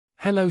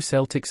Hello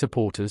Celtic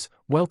supporters,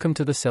 welcome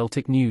to the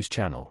Celtic News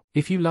channel.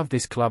 If you love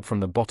this club from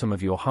the bottom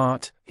of your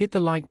heart, hit the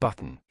like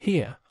button.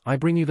 Here, I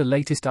bring you the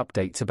latest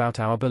updates about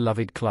our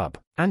beloved club.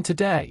 And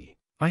today,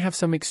 I have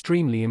some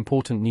extremely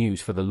important news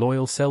for the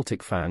loyal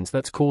Celtic fans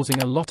that's causing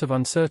a lot of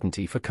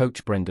uncertainty for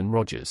coach Brendan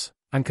Rodgers,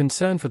 and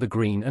concern for the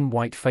green and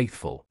white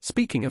faithful.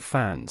 Speaking of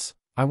fans,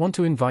 I want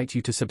to invite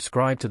you to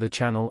subscribe to the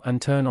channel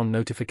and turn on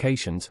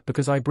notifications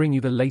because I bring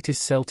you the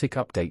latest Celtic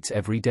updates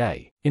every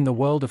day. In the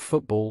world of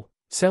football,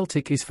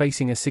 Celtic is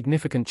facing a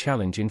significant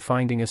challenge in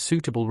finding a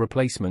suitable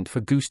replacement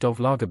for Gustav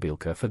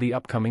Lagerbielke for the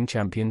upcoming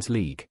Champions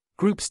League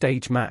group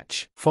stage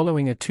match,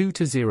 following a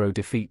 2-0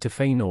 defeat to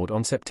Feyenoord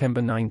on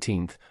September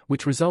 19,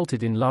 which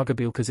resulted in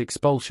Lagerbielke's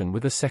expulsion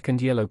with a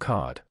second yellow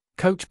card.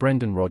 Coach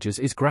Brendan Rodgers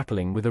is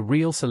grappling with a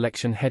real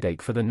selection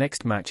headache for the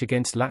next match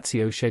against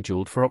Lazio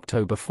scheduled for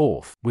October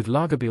 4. With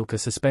Lagerbielke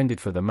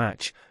suspended for the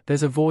match,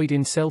 there's a void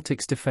in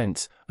Celtic's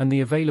defence, and the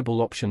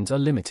available options are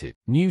limited.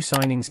 New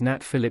signings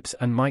Nat Phillips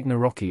and Mike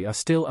Nawrocki are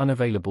still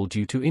unavailable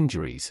due to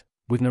injuries,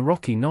 with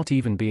Nawrocki not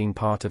even being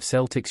part of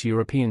Celtic's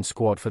European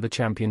squad for the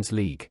Champions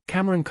League.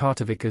 Cameron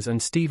Carter-Vickers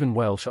and Stephen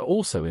Welsh are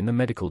also in the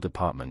medical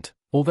department,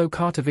 although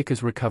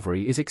Carter-Vickers'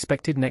 recovery is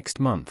expected next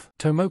month.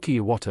 Tomoki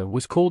Iwata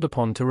was called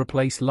upon to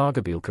replace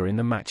Lagerbielke in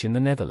the match in the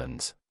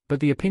Netherlands, but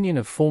the opinion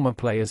of former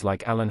players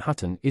like Alan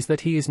Hutton is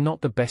that he is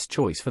not the best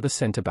choice for the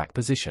centre-back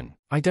position.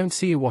 "I don't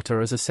see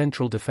Iwata as a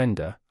central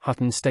defender,"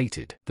 Hutton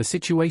stated. The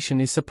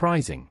situation is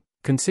surprising,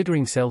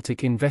 considering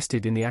Celtic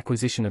invested in the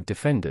acquisition of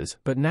defenders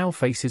but now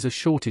faces a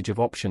shortage of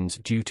options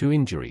due to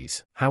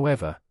injuries.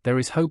 However, there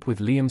is hope with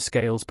Liam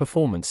Scales'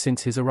 performance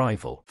since his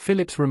arrival.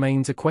 Phillips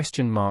remains a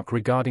question mark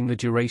regarding the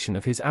duration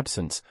of his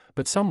absence,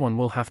 but someone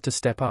will have to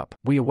step up.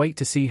 We await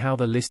to see how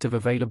the list of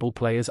available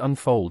players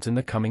unfolds in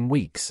the coming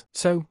weeks.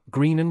 So,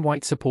 green and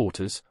white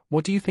supporters,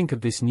 what do you think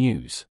of this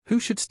news? Who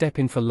should step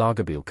in for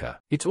Lagerbielke?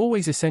 It's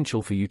always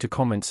essential for you to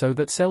comment so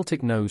that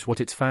Celtic knows what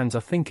its fans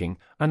are thinking,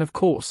 and of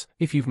course,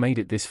 if you've made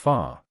it this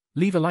far,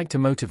 leave a like to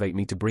motivate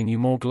me to bring you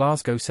more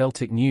Glasgow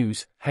Celtic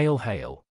news. Hail hail!